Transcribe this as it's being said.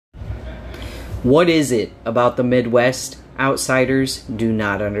What is it about the Midwest outsiders do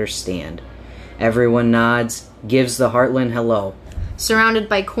not understand? Everyone nods, gives the Heartland hello. Surrounded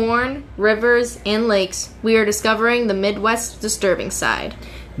by corn, rivers, and lakes, we are discovering the Midwest's disturbing side.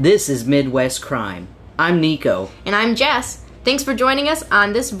 This is Midwest Crime. I'm Nico. And I'm Jess. Thanks for joining us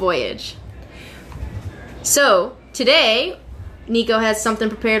on this voyage. So, today, Nico has something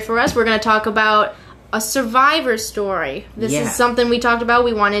prepared for us. We're going to talk about a survivor story. This is something we talked about.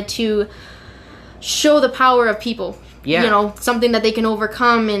 We wanted to show the power of people. Yeah. You know, something that they can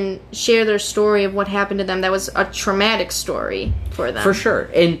overcome and share their story of what happened to them. That was a traumatic story for them. For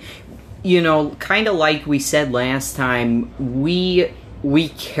sure. And, you know, kind of like we said last time, we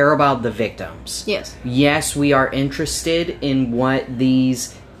care about the victims. Yes. Yes, we are interested in what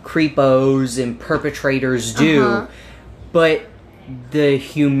these creepos and perpetrators do, but the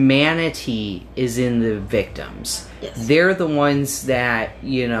humanity is in the victims. Yes. They're the ones that,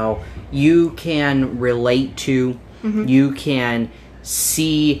 you know, you can relate to. Mm-hmm. You can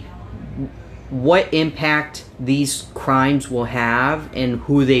see what impact these crimes will have and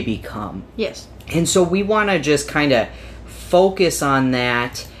who they become. Yes. And so we want to just kind of focus on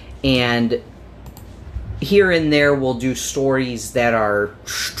that, and here and there we'll do stories that are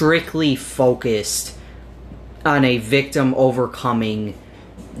strictly focused on a victim overcoming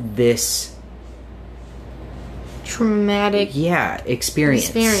this traumatic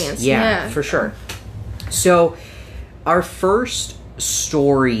experience. Yeah, for sure. So our first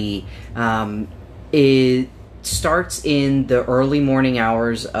story starts in the early morning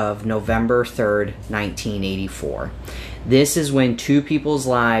hours of November 3rd, 1984. This is when two people's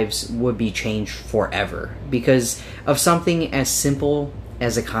lives would be changed forever because of something as simple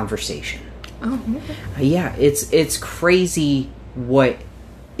as a conversation. Oh, okay. Yeah, it's crazy what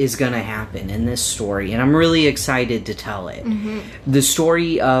is going to happen in this story, and I'm really excited to tell it. Mm-hmm. The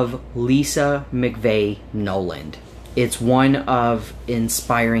story of Lisa McVey Noland. It's one of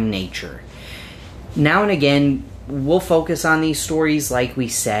inspiring nature. Now and again, we'll focus on these stories, like we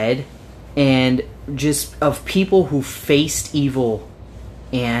said, and just of people who faced evil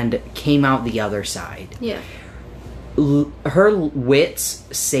and came out the other side. Yeah. Her wits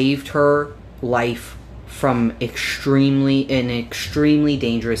saved her life from an extremely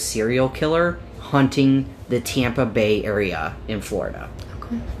dangerous serial killer hunting the Tampa Bay area in Florida.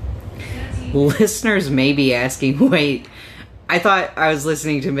 Okay. Listeners may be asking, wait, I thought I was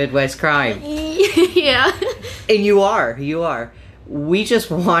listening to Midwest Crime. Yeah. And you are. We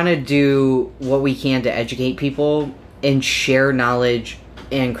just want to do what we can to educate people and share knowledge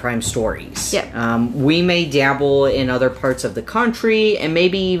and crime stories. Yeah. We may dabble in other parts of the country and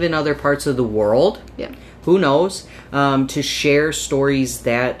maybe even other parts of the world. Yeah. Who knows? To share stories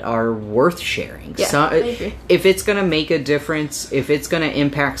that are worth sharing. Yeah, I agree. If it's going to make a difference, if it's going to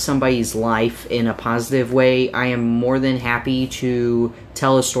impact somebody's life in a positive way, I am more than happy to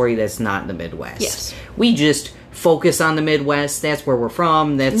tell a story that's not in the Midwest. Yes. We just focus on the Midwest. That's where we're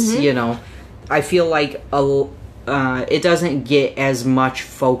from. That's, you know, I feel like it doesn't get as much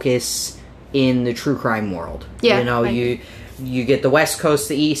focus in the true crime world. Yeah. You know, you get the West Coast,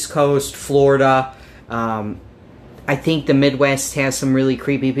 the East Coast, Florida. I think the Midwest has some really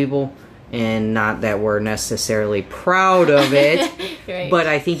creepy people, and not that we're necessarily proud of it, right. But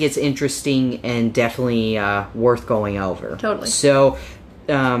I think it's interesting and definitely worth going over. Totally. So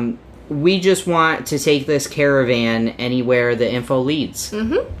we just want to take this caravan anywhere the info leads.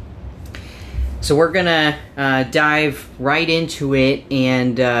 Mm-hmm. So we're going to dive right into it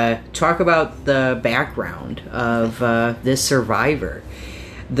and talk about the background of this survivor.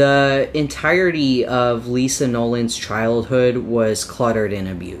 The entirety of Lisa Noland's childhood was cluttered in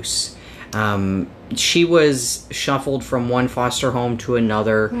abuse. She was shuffled from one foster home to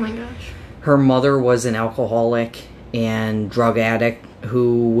another. Oh my gosh. Her mother was an alcoholic and drug addict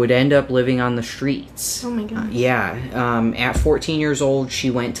who would end up living on the streets. Oh my gosh. At 14 years old, she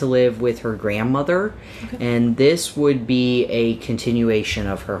went to live with her grandmother, and this would be a continuation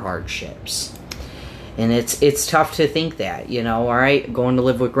of her hardships. And it's tough to think that, you know, all right, going to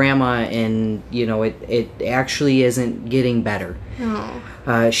live with grandma, and, you know, it actually isn't getting better.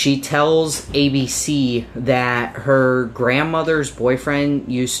 Oh. She tells ABC that her grandmother's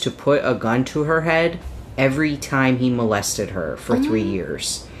boyfriend used to put a gun to her head every time he molested her for 3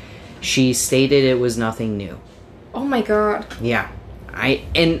 years. She stated it was nothing new. Oh my god. Yeah.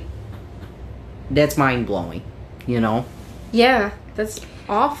 And that's mind-blowing, you know? Yeah, that's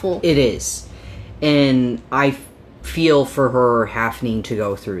awful. It is. And I feel for her having to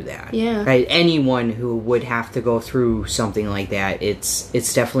go through that. Yeah. Right? Anyone who would have to go through something like that, it's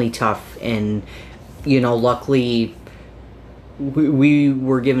definitely tough. And, you know, luckily we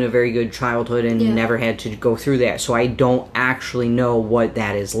were given a very good childhood and never had to go through that, so I don't actually know what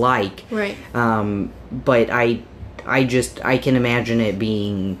that is like. Right. But I can imagine it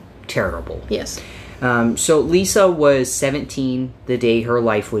being terrible. Yes. So Lisa was 17 the day her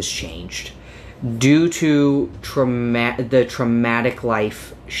life was changed. Due to the traumatic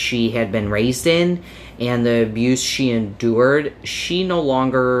life she had been raised in and the abuse she endured, she no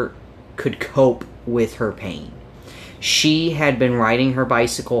longer could cope with her pain. She had been riding her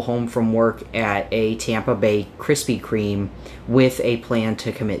bicycle home from work at a Tampa Bay Krispy Kreme with a plan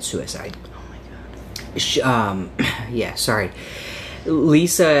to commit suicide. Oh my God. Sorry.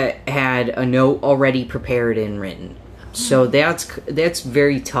 Lisa had a note already prepared and written. So that's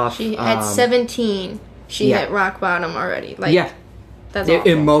very tough. At 17, she hit rock bottom already. Like, that's awful.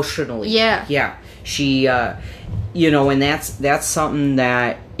 Emotionally. Yeah. Yeah. She, and that's something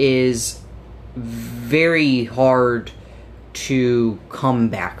that is very hard to come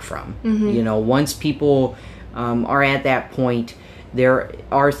back from. Mm-hmm. Once people are at that point, there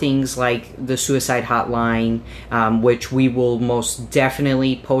are things like the suicide hotline, which we will most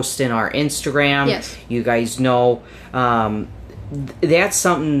definitely post in our Instagram. Yes. You guys know. That's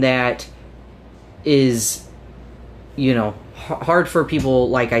something that is, hard for people,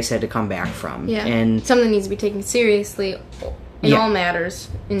 like I said, to come back from. Yeah. And something needs to be taken seriously in all matters.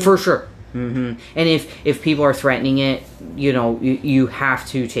 For sure. Mm-hmm. And if people are threatening it, you have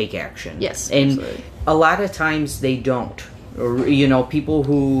to take action. Yes. And absolutely. A lot of times they don't. Or, people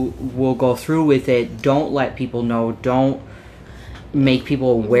who will go through with it don't let people know, don't make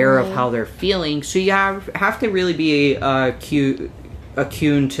people aware of how they're feeling. So you have to really be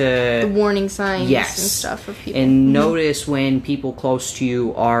attuned to the warning signs and stuff for people. And notice when people close to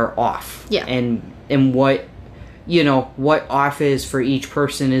you are off. Yeah. And what, what off is for each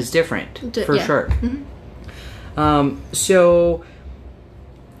person is different, for sure. Mm-hmm. So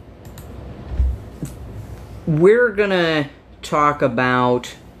we're gonna talk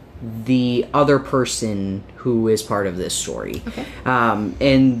about the other person who is part of this story. Okay.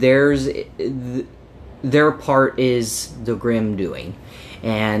 And their part is the grim doing.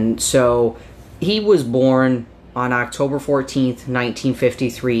 And so he was born on October 14th,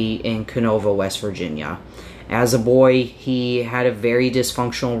 1953 in Canova, West Virginia. As a boy, he had a very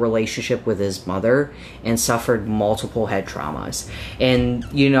dysfunctional relationship with his mother and suffered multiple head traumas. And,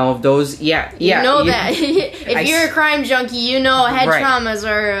 those, You know that. If you're a crime junkie, head traumas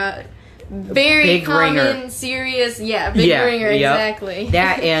are very common, ringer. Serious, big ringer, exactly.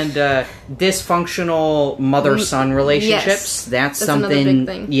 That and dysfunctional mother-son relationships, that's something, another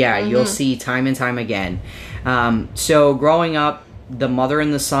big thing. You'll see time and time again. So growing up, the mother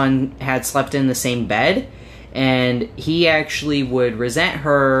and the son had slept in the same bed, and he actually would resent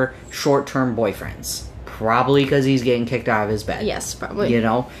her short-term boyfriends. Probably because he's getting kicked out of his bed. Yes, probably.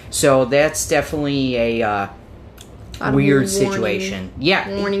 So that's definitely a weird situation.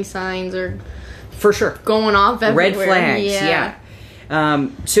 Yeah. Warning signs are... For sure. Going off everywhere. Red flags, yeah.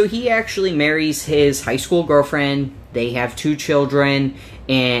 So he actually marries his high school girlfriend. They have 2 children,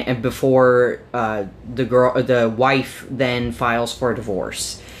 and before the wife then files for a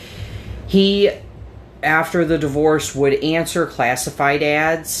divorce. He, after the divorce, would answer classified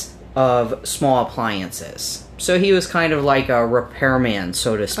ads of small appliances. So he was kind of like a repairman,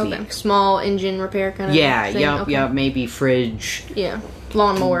 so to speak. Okay. Small engine repair kind of thing? Yeah, maybe fridge. Yeah,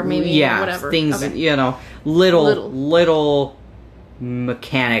 lawnmower, maybe, whatever. Things, little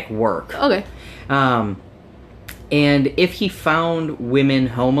mechanic work. Okay. And if he found women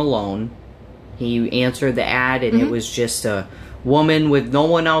home alone, he answered the ad, and it was just a woman with no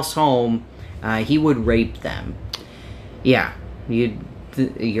one else home, he would rape them. Yeah,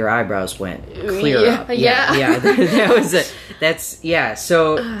 your eyebrows went clear up. Yeah. That was it.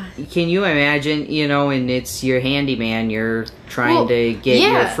 So can you imagine, and it's your handyman, you're trying to get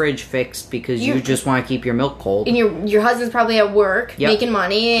your fridge fixed because you just want to keep your milk cold. And your husband's probably at work making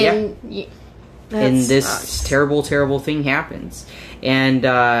money, and this terrible thing happens. And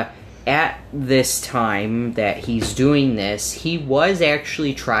at this time that he's doing this, he was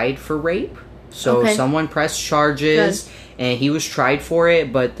actually tried for rape. So someone pressed charges. Good. And he was tried for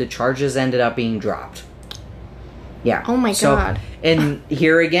it, but the charges ended up being dropped. Yeah. Oh my God. And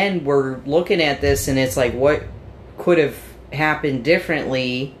here again, we're looking at this, and it's like, what could have happened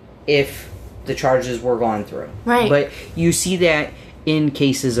differently if the charges were gone through? Right. But you see that in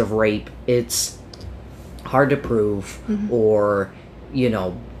cases of rape, it's hard to prove, or,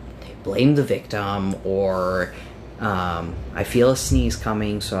 blame the victim, or I feel a sneeze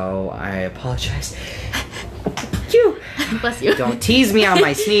coming, so I apologize. Bless you. Don't tease me on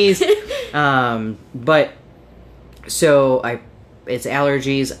my sneeze. But so I it's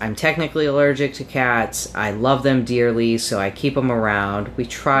allergies. I'm technically allergic to cats. I love them dearly, so I keep them around. We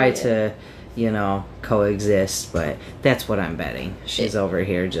try to, coexist, but that's what I'm betting. She's over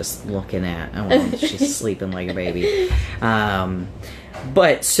here just looking at, she's sleeping like a baby.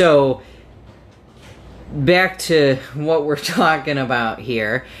 But so, back to what we're talking about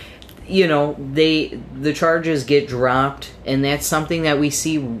here. The charges get dropped, and that's something that we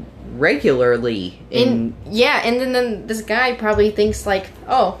see regularly. And then this guy probably thinks like,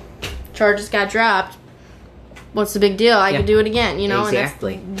 oh, charges got dropped. What's the big deal? I could do it again,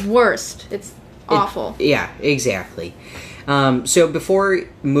 Exactly. And that's the worst. It's awful. Exactly. So before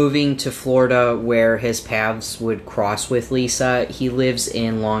moving to Florida, where his paths would cross with Lisa, he lives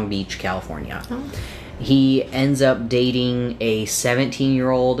in Long Beach, California. Oh. He ends up dating a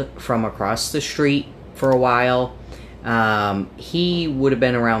 17-year-old from across the street for a while. He would have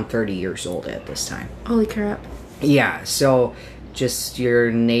been around 30 years old at this time. Holy crap. Yeah, so just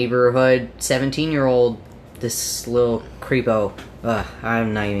your neighborhood 17-year-old, this little creepo.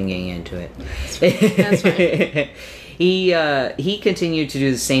 I'm not even getting into it. That's fine. He continued to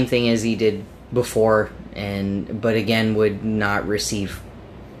do the same thing as he did before, but again would not receive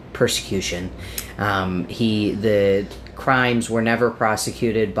persecution. The crimes were never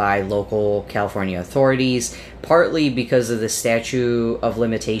prosecuted by local California authorities, partly because of the statute of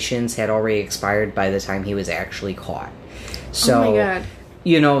limitations had already expired by the time he was actually caught. So, oh my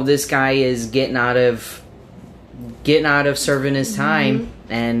God. This guy is getting out of serving his time,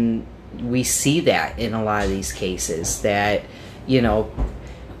 and we see that in a lot of these cases that,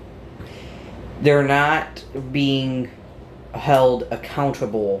 they're not being held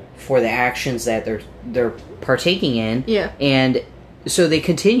accountable for the actions that they're partaking in. Yeah. And so they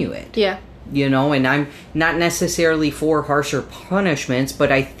continue it. Yeah. And I'm not necessarily for harsher punishments,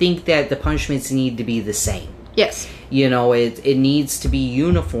 but I think that the punishments need to be the same. Yes. It needs to be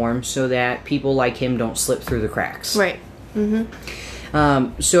uniform so that people like him don't slip through the cracks. Right.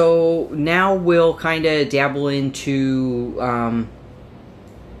 Mm-hmm. So now we'll kind of dabble into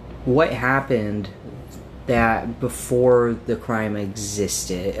what happened that before the crime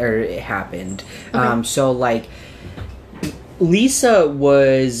existed or it happened. Okay. So like Lisa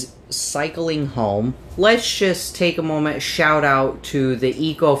was cycling home. Let's just take a moment, shout out to the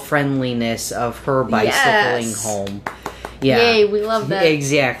eco-friendliness of her bicycling home. Yeah. Yay, we love that.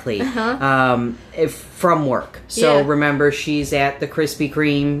 Exactly. From work. So remember, she's at the Krispy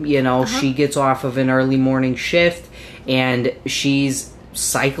Kreme, she gets off of an early morning shift and she's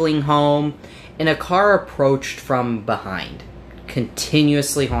cycling home. And a car approached from behind,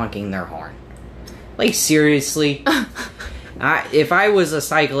 continuously honking their horn. Like, seriously? If I was a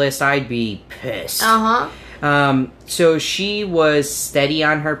cyclist, I'd be pissed. So she was steady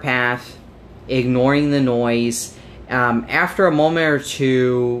on her path, ignoring the noise. After a moment or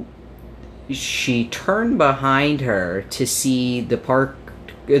two, she turned behind her to see the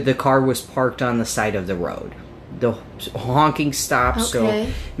car was parked on the side of the road. The honking stops, so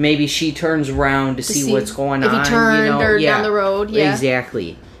maybe she turns around to see what's going on. If he turned or down the road,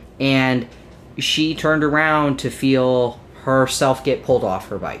 Exactly. And she turned around to feel herself get pulled off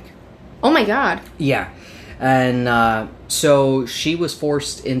her bike. Oh my God. Yeah. And so she was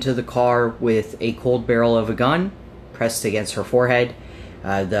forced into the car with a cold barrel of a gun pressed against her forehead.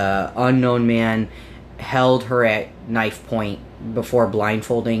 The unknown man held her at knife point before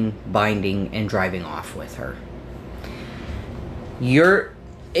blindfolding, binding, and driving off with her.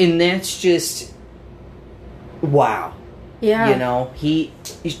 And that's just, wow. Yeah.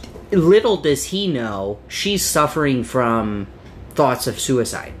 Little does he know, she's suffering from thoughts of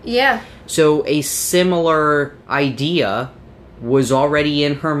suicide. Yeah. So a similar idea was already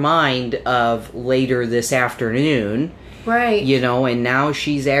in her mind of later this afternoon. Right. And now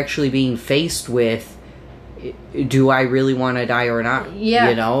she's actually being faced with, do I really want to die or not? Yeah,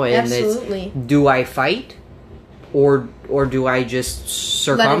 and absolutely. Do I fight? Or do I just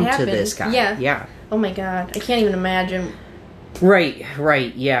succumb to this guy? Yeah. Oh my God. I can't even imagine.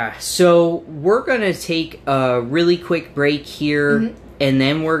 Right, yeah. So we're going to take a really quick break here, and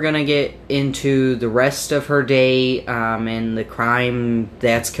then we're going to get into the rest of her day and the crime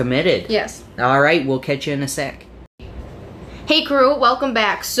that's committed. Yes. All right, we'll catch you in a sec. Hey crew, welcome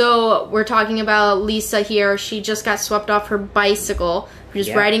back. So we're talking about Lisa here. She just got swept off her bicycle,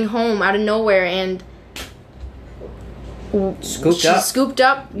 just riding home out of nowhere, and scooped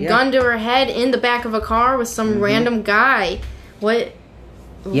up, gun to her head in the back of a car with some random guy. What?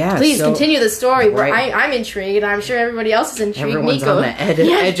 Yeah. Please continue the story. Right. I'm intrigued. I'm sure everybody else is intrigued. Everyone's Nico, on the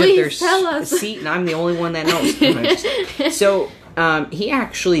edge of their seat, and I'm the only one that knows. So he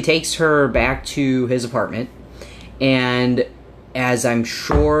actually takes her back to his apartment, and as I'm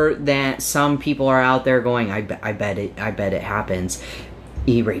sure that some people are out there going, I bet it happens.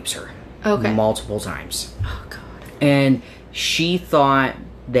 He rapes her. Okay. Multiple times. Oh, God. And she thought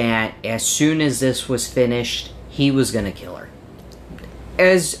that as soon as this was finished, he was going to kill her.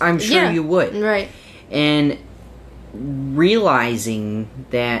 As I'm sure you would. Right. And realizing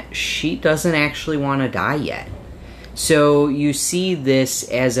that she doesn't actually want to die yet. So you see this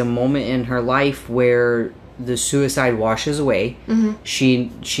as a moment in her life where the suicide washes away. Mm-hmm.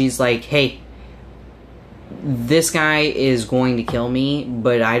 She's like, hey, this guy is going to kill me,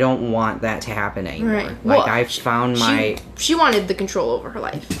 but I don't want that to happen anymore. Right. Like, well, I've found my... She wanted the control over her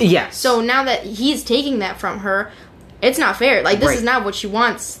life. Yes. So now that he's taking that from her, it's not fair. Like, this is not what she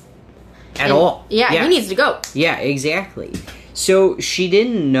wants. At all. Yeah, he needs to go. Yeah, exactly. So she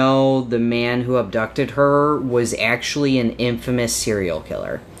didn't know the man who abducted her was actually an infamous serial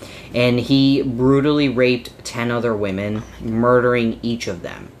killer. And he brutally raped 10 other women, murdering each of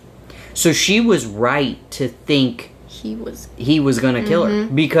them. So she was right to think he was going to kill her.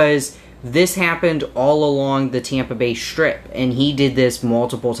 Because this happened all along the Tampa Bay Strip. And he did this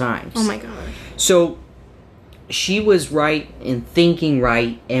multiple times. Oh my God. So she was right in thinking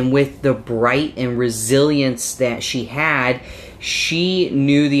right. And with the bright and resilience that she had, she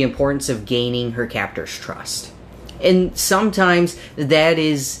knew the importance of gaining her captor's trust. And sometimes that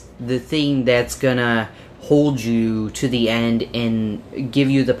is the thing that's going to hold you to the end and give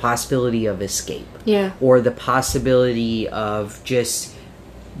you the possibility of escape. Yeah. Or the possibility of just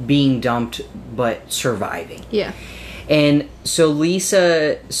being dumped but surviving. Yeah. And so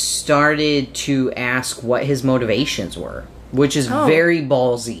Lisa started to ask what his motivations were, which is very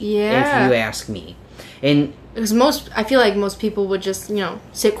ballsy, if you ask me. And because I feel like most people would just,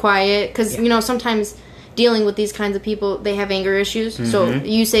 sit quiet. Because, sometimes dealing with these kinds of people, they have anger issues. Mm-hmm. So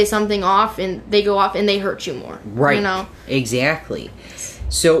you say something off and they go off and they hurt you more. Right. Exactly.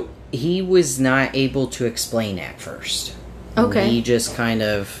 So he was not able to explain at first. Okay. He just kind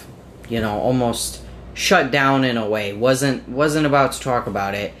of, almost shut down in a way. Wasn't about to talk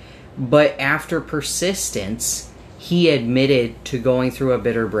about it. But after persistence, he admitted to going through a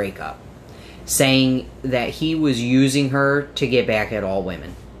bitter breakup, saying that he was using her to get back at all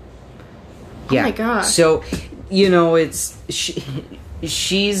women. Yeah. Oh my God. So, it's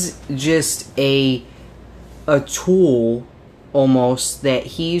she's just a tool almost that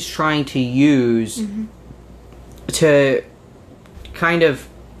he's trying to use to kind of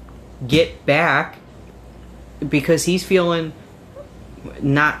get back because he's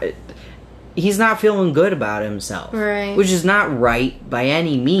not feeling good about himself. Right. Which is not right by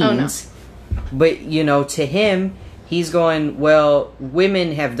any means. Oh, no. But, to him, he's going, well,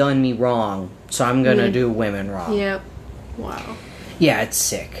 women have done me wrong, so I'm going to do women wrong. Yep. Wow. Yeah, it's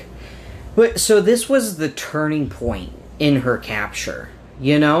sick. But so this was the turning point in her capture.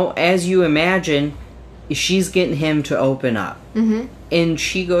 As you imagine, she's getting him to open up. Mm-hmm. And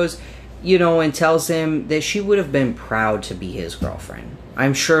she goes, and tells him that she would have been proud to be his girlfriend.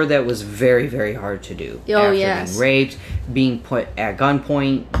 I'm sure that was very, very hard to do. Oh, after yes. being raped, being put at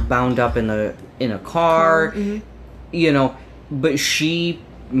gunpoint, bound up in a car, but she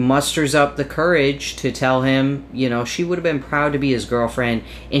musters up the courage to tell him, she would have been proud to be his girlfriend,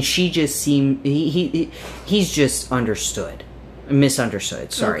 and she just seemed, he's just misunderstood,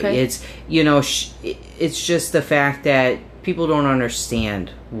 sorry. Okay. It's, it's just the fact that people don't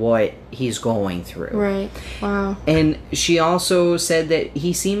understand what he's going through. Right. Wow. And she also said that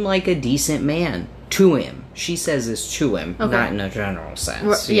he seemed like a decent man to him. She says this to him, not in a general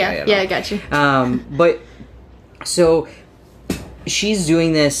sense. Yeah, I got you. But so she's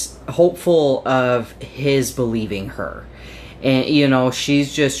doing this hopeful of his believing her. And,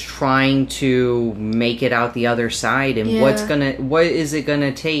 she's just trying to make it out the other side. And what is it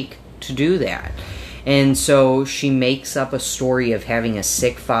gonna take to do that? And so she makes up a story of having a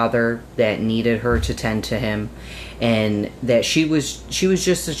sick father that needed her to tend to him, and that she was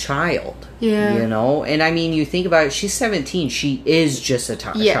just a child. Yeah. And I mean, you think about it, she's 17. She is just a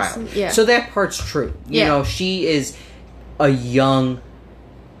child. Yeah. So that part's true. She is a young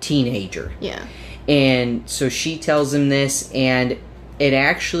teenager. Yeah. And so she tells him this, and it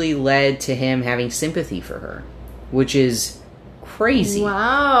actually led to him having sympathy for her, which is crazy.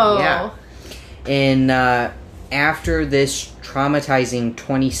 Wow. Yeah. And after this traumatizing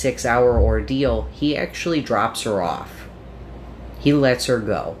 26-hour ordeal, he actually drops her off. He lets her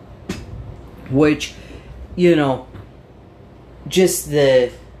go. Which, just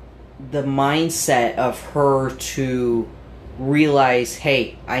the mindset of her to realize,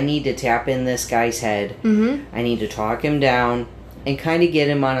 hey, I need to tap in this guy's head. Mm-hmm. I need to talk him down and kind of get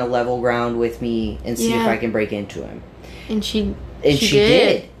him on a level ground with me and see if I can break into him. And she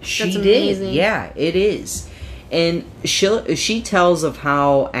did. That's She amazing. did. Yeah, it is. And she tells of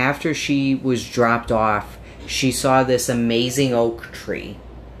how after she was dropped off, she saw this amazing oak tree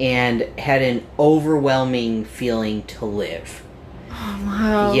and had an overwhelming feeling to live. Oh,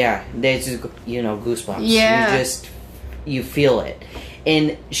 wow. Yeah, that's just, goosebumps. Yeah. You feel it.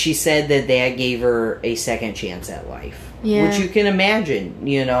 And she said that gave her a second chance at life. Yeah. Which you can imagine,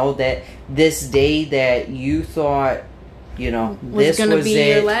 that this day that you thought, this gonna was be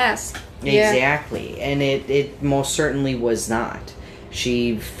it. your last. Exactly. Yeah. And it most certainly was not.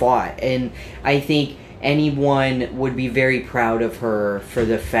 She fought. And I think anyone would be very proud of her for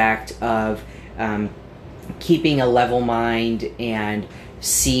the fact of keeping a level mind and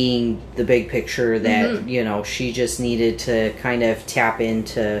seeing the big picture that, she just needed to kind of tap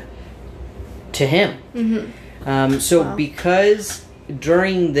into him. Mm-hmm. Because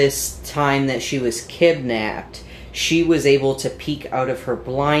during this time that she was kidnapped, she was able to peek out of her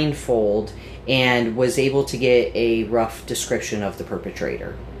blindfold and was able to get a rough description of the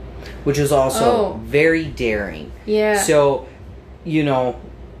perpetrator, which was also very daring. Yeah. So,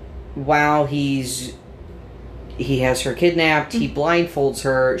 while he has her kidnapped, he blindfolds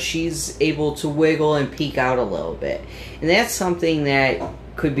her, she's able to wiggle and peek out a little bit. And that's something that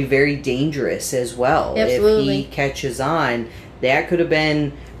could be very dangerous as well. Absolutely. If he catches on, that could have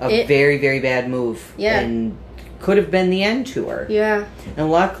been a very, very bad move. Yeah. And could have been the end to her. Yeah. And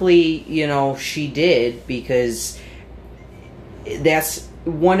luckily, she did, because that's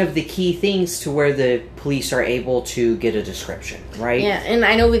one of the key things to where the police are able to get a description, right? Yeah, and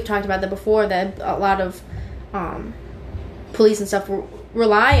I know we've talked about that before, that a lot of police and stuff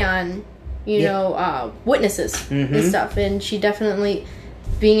rely on, witnesses and stuff. And she definitely,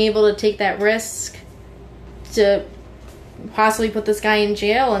 being able to take that risk to possibly put this guy in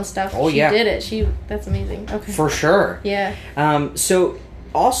jail and stuff. She did it. That's amazing. Okay. For sure. Yeah. So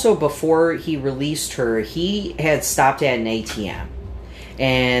also before he released her, he had stopped at an ATM.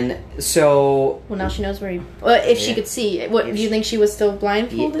 And so... Well, now she knows where he... if she could see. Do you think she was still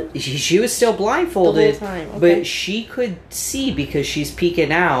blindfolded? She was still blindfolded. The whole time. Okay. But she could see, because she's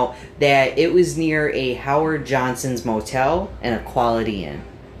peeking out, that it was near a Howard Johnson's motel and a Quality Inn.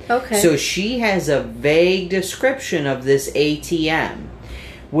 Okay. So she has a vague description of this ATM,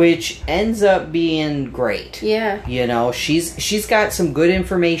 which ends up being great. Yeah. She's got some good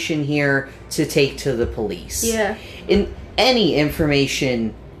information here to take to the police. Yeah. And any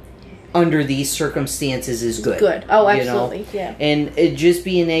information under these circumstances is good. Good. Oh, absolutely. Yeah. And it just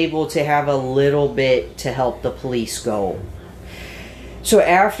being able to have a little bit to help the police go. So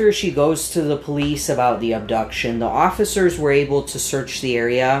after she goes to the police about the abduction, the officers were able to search the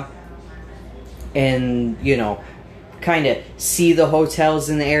area and, kind of see the hotels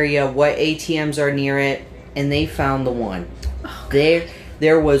in the area, what ATMs are near it, and they found the one. Oh,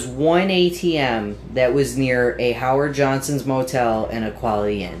 there was one ATM that was near a Howard Johnson's motel and a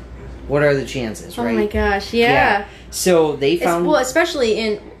Quality Inn. What are the chances, right? Oh my gosh, yeah. So they found... Well, especially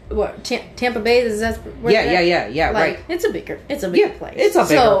in... What, Tampa Bay? Is that where yeah, like, right. It's a bigger place. It's a bigger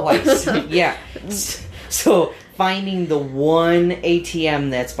place. Yeah. So finding the one ATM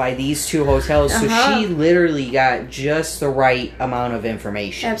that's by these two hotels, so she literally got just the right amount of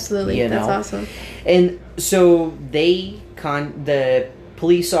information. Absolutely, that's awesome. And so the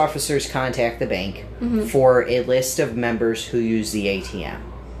police officers contact the bank for a list of members who use the ATM.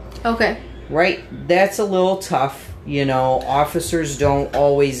 Okay. Right? That's a little tough. Officers don't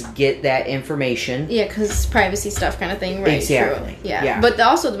always get that information. Yeah, because privacy stuff kind of thing, right? Exactly. True. Yeah. But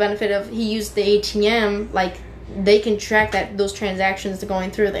also the benefit of he used the ATM, like, they can track those transactions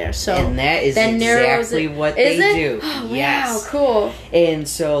going through there. So and that is exactly what they do. Oh, yes. Wow, cool. And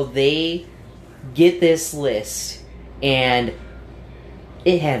so they get this list, and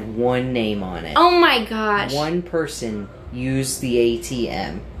it had one name on it. Oh my gosh. One person used the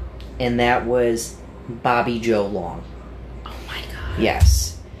ATM, and that was Bobby Joe Long. Oh my god.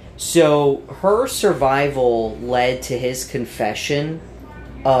 Yes. So her survival led to his confession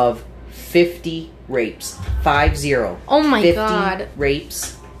of 50 rapes. 50. Oh my 50 god.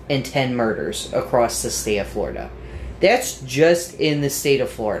 rapes and 10 murders across the state of Florida. That's just in the state of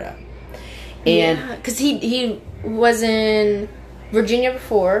Florida. And because he was in Virginia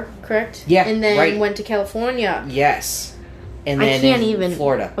before, correct? Yeah. And then right. went to California. Yes. And then I can't even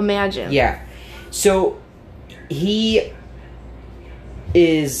Florida. Imagine. Yeah. So he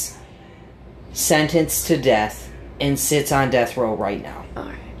is sentenced to death and sits on death row right now. All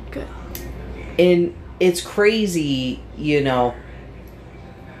right, good. And it's crazy,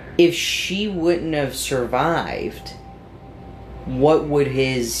 if she wouldn't have survived, what would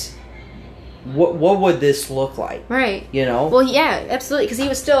his what would this look like? Right. You know? Well, yeah, absolutely. Because he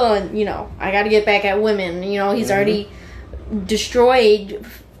was still, I got to get back at women. He's already destroyed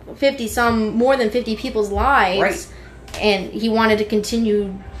more than 50 people's lives. Right. And he wanted to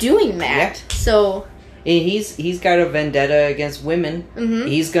continue doing that. Yeah. So... He's got a vendetta against women. Mm-hmm.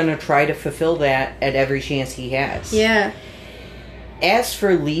 He's going to try to fulfill that at every chance he has. Yeah. As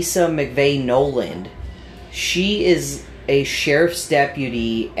for Lisa McVey Noland, she is a sheriff's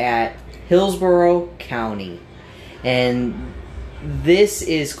deputy at Hillsborough County. And this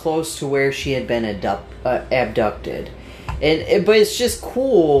is close to where she had been abducted. But it's just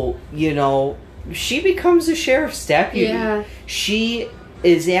cool, she becomes a sheriff's deputy. Yeah. She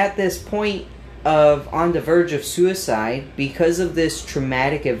is at this point on the verge of suicide because of this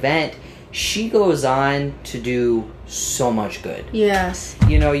traumatic event. She goes on to do so much good. Yes.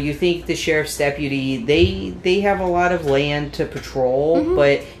 You think the sheriff's deputy, they have a lot of land to patrol,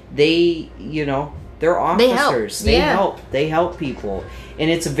 but they're officers. They help people. And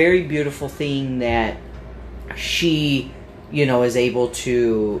it's a very beautiful thing that she, is able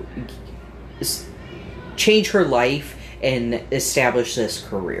to change her life and establish this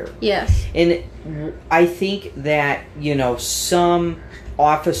career. Yes. And I think that, some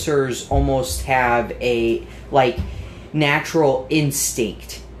officers almost have a, natural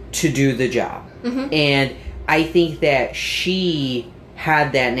instinct to do the job. Mm-hmm. And I think that she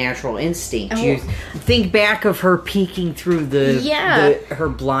had that natural instinct. You think back of her peeking through her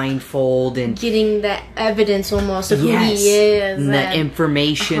blindfold and getting that evidence almost of who he is, and the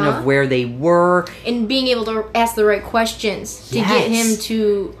information of where they were, and being able to ask the right questions to get him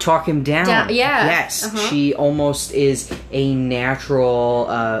to talk him down. Yes, she almost is a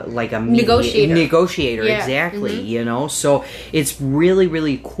natural, like a negotiator. Yeah. Exactly. So it's really,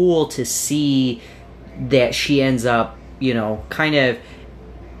 really cool to see that she ends up, kind of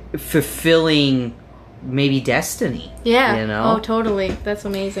fulfilling maybe destiny. Yeah. Oh, totally. That's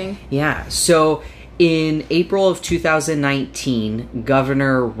amazing. Yeah. So in April of 2019,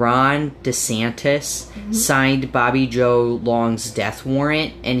 Governor Ron DeSantis signed Bobby Joe Long's death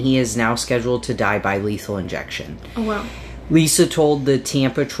warrant, and he is now scheduled to die by lethal injection. Oh, wow. Lisa told the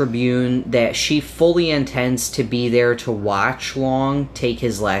Tampa Tribune that she fully intends to be there to watch Long take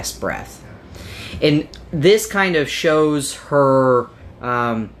his last breath. And this kind of shows her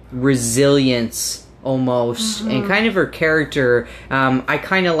resilience almost, and kind of her character. I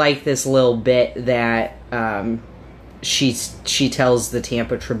kind of like this little bit that she tells the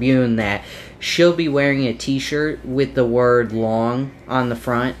Tampa Tribune that she'll be wearing a t-shirt with the word long on the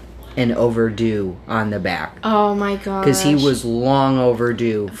front and overdue on the back. Oh my gosh. Because he was long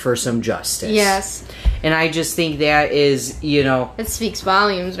overdue for some justice. Yes. And I just think that is, It speaks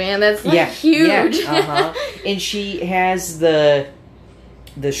volumes, man. That's huge. Yeah. And she has the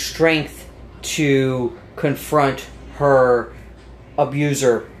strength to confront her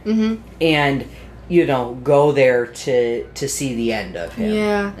abuser and, go there to see the end of him.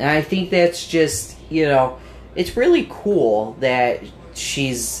 Yeah. And I think that's just, it's really cool that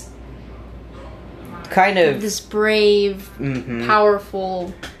she's kind of this brave,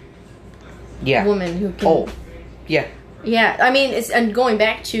 powerful woman who can... Oh, yeah. Yeah, I mean, and going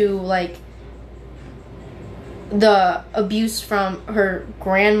back to, the abuse from her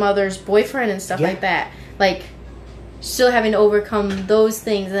grandmother's boyfriend and stuff like that. Still having to overcome those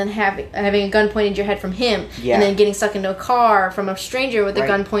things, and then having a gun pointed at your head from him, and then getting stuck into a car from a stranger with a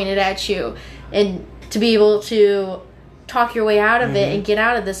gun pointed at you, and to be able to talk your way out of it and get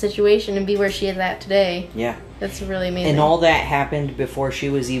out of the situation and be where she is at today. Yeah. That's really amazing. And all that happened before she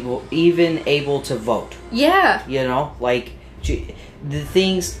was even able to vote. Yeah. The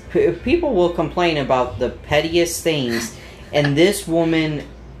things, people will complain about the pettiest things, and this woman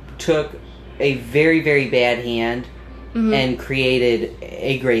took a very, very bad hand and created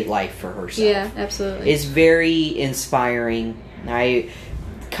a great life for herself. Yeah, absolutely. It's very inspiring. I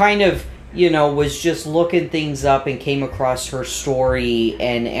kind of, was just looking things up and came across her story,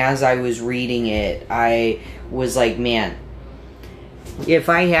 and as I was reading it, I was like, man, if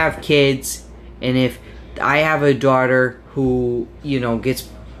I have kids, and if I have a daughter who, gets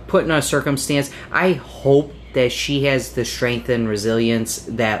put in a circumstance, I hope that she has the strength and resilience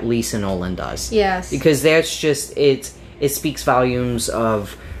that Lisa Noland does. Yes. Because that's just, it speaks volumes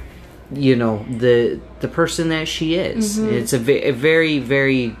of, the person that she is. It's a very,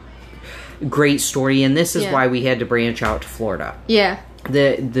 very great story, and this is why we had to branch out to Florida. Yeah.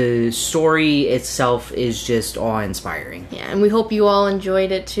 The story itself is just awe-inspiring. Yeah, and we hope you all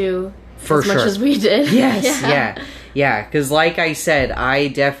enjoyed it too. For as much as we did. Yes, yeah. Because like I said, I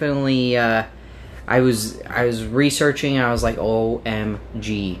definitely, I I was researching, and I was like,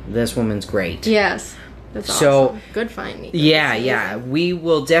 OMG, this woman's great. Yes. That's so awesome. Good find, Nico. Yeah. We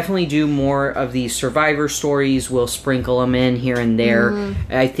will definitely do more of these survivor stories. We'll sprinkle them in here and there.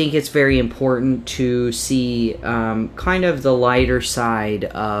 I think it's very important to see kind of the lighter side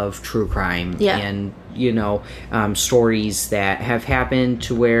of true crime and, stories that have happened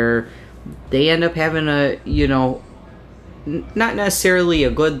to where they end up having not necessarily a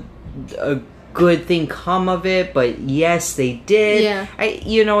good thing come of it, but yes, they did. Yeah.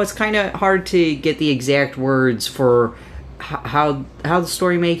 It's kind of hard to get the exact words for how the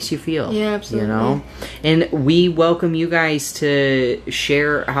story makes you feel. Yeah, absolutely. And we welcome you guys to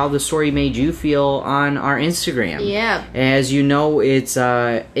share how the story made you feel on our Instagram. Yeah. As you know, it's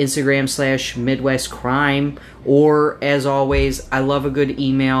Instagram/Midwest Crime. Or, as always, I love a good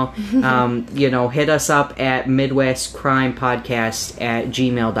email. Hit us up at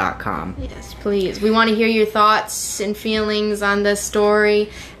midwestcrimepodcast@gmail.com. Yes, please. We want to hear your thoughts and feelings on this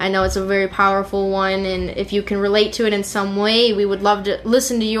story. I know it's a very powerful one, and if you can relate to it in some way, we would love to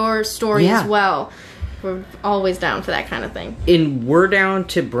listen to your story as well. We're always down for that kind of thing. And we're down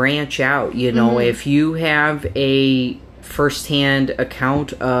to branch out. If you have a first-hand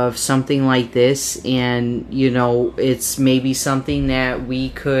account of something like this, and it's maybe something that we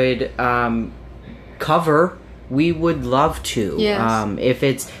could cover, we would love to. Yes. If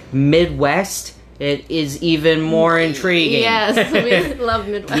it's Midwest, it is even more intriguing. Yes, we love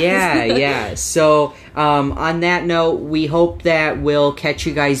Midwest. Yeah. So on that note, we hope that we'll catch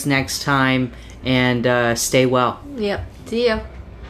you guys next time, and stay well. Yep. See ya.